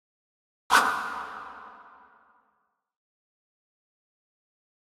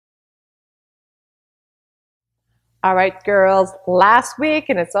All right, girls, last week,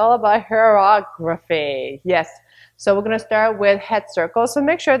 and it's all about hairography. Yes, so we're going to start with head circles. So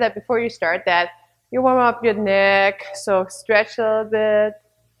make sure that before you start that, you warm up your neck. So stretch a little bit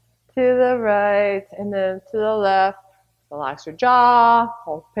to the right and then to the left. Relax your jaw,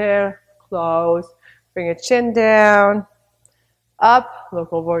 hold pair, close. Bring your chin down, up,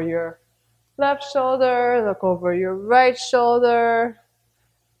 look over your left shoulder, look over your right shoulder.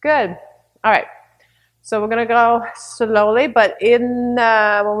 Good. All right. So we're gonna go slowly, but when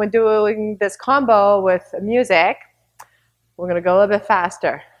we're doing this combo with music, we're gonna go a little bit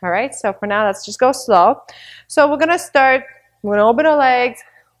faster. All right. So for now, let's just go slow. So we're gonna start. We're gonna open our legs,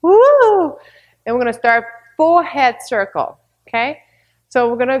 woo, and we're gonna start full head circle. Okay. So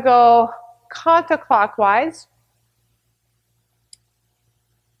we're gonna go counterclockwise.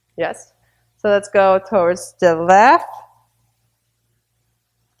 Yes. So let's go towards the left.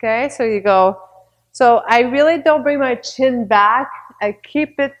 Okay. So you go. So I really don't bring my chin back. I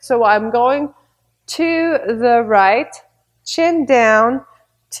keep it so I'm going to the right, chin down,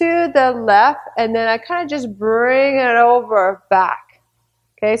 to the left, and then I kind of just bring it over back.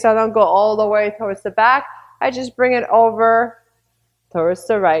 Okay, so I don't go all the way towards the back. I just bring it over towards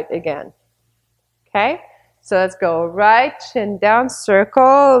the right again. Okay, so let's go right, chin down,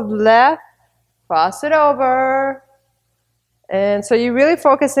 circle, left, cross it over. And so you're really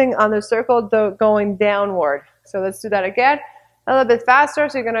focusing on the circle going downward. So let's do that again. A little bit faster.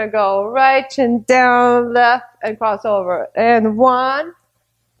 So you're going to go right, chin down, left, and cross over. And 1,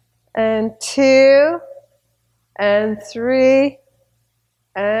 and 2, and 3,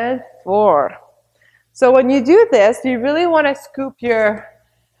 and 4. So when you do this, you really want to scoop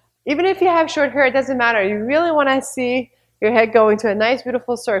even if you have short hair, it doesn't matter. You really want to see your head going to a nice,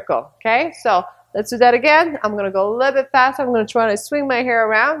 beautiful circle. Okay? So let's do that again. I'm going to go a little bit faster. I'm going to try to swing my hair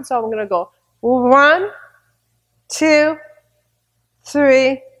around. So I'm going to go 1, 2,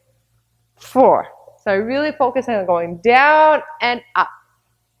 3, 4. So I really focus on going down and up.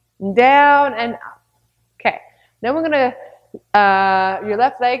 Down and up. Okay. Then we're going to, your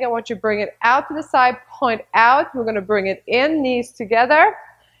left leg, I want you to bring it out to the side, point out. We're going to bring it in, knees together.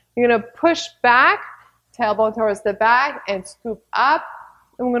 You're going to push back, tailbone towards the back, and scoop up.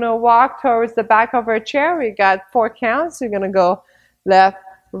 I'm going to walk towards the back of our chair. We got 4 counts. So you're going to go left,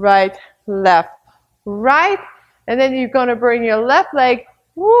 right, and then you're going to bring your left leg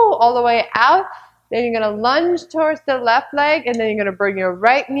all the way out. Then you're going to lunge towards the left leg, and then you're going to bring your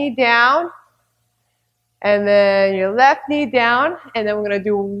right knee down, and then your left knee down, and then we're going to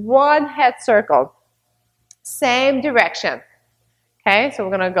do 1 head circle. Same direction. Okay, so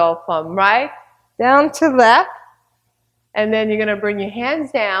we're going to go from right down to left. And then you're going to bring your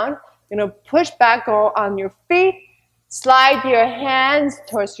hands down. You're going to push back, go on your feet. Slide your hands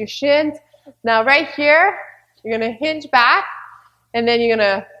towards your shins. Now right here, you're going to hinge back. And then you're going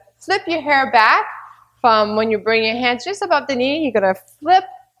to flip your hair back from when you bring your hands just above the knee. You're going to flip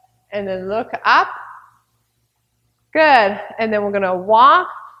and then look up. Good. And then we're going to walk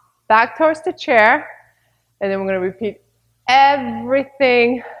back towards the chair. And then we're going to repeat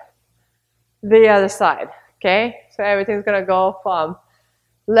everything the other side. Okay, so everything's going to go from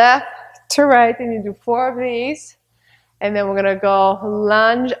left to right, and you do 4 of these. And then we're going to go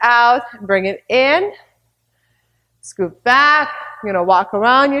lunge out, bring it in, scoop back. You're going to walk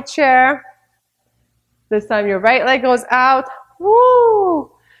around your chair. This time your right leg goes out.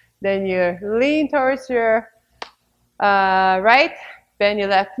 Woo! Then you lean towards your right, bend your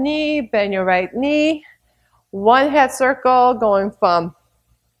left knee, bend your right knee. 1 head circle going from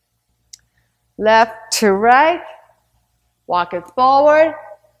left to right, walk it forward,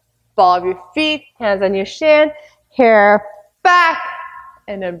 ball of your feet, hands on your shin, hair back,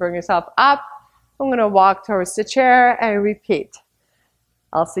 and then bring yourself up. I'm going to walk towards the chair and repeat.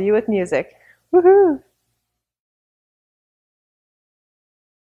 I'll see you with music. Woohoo!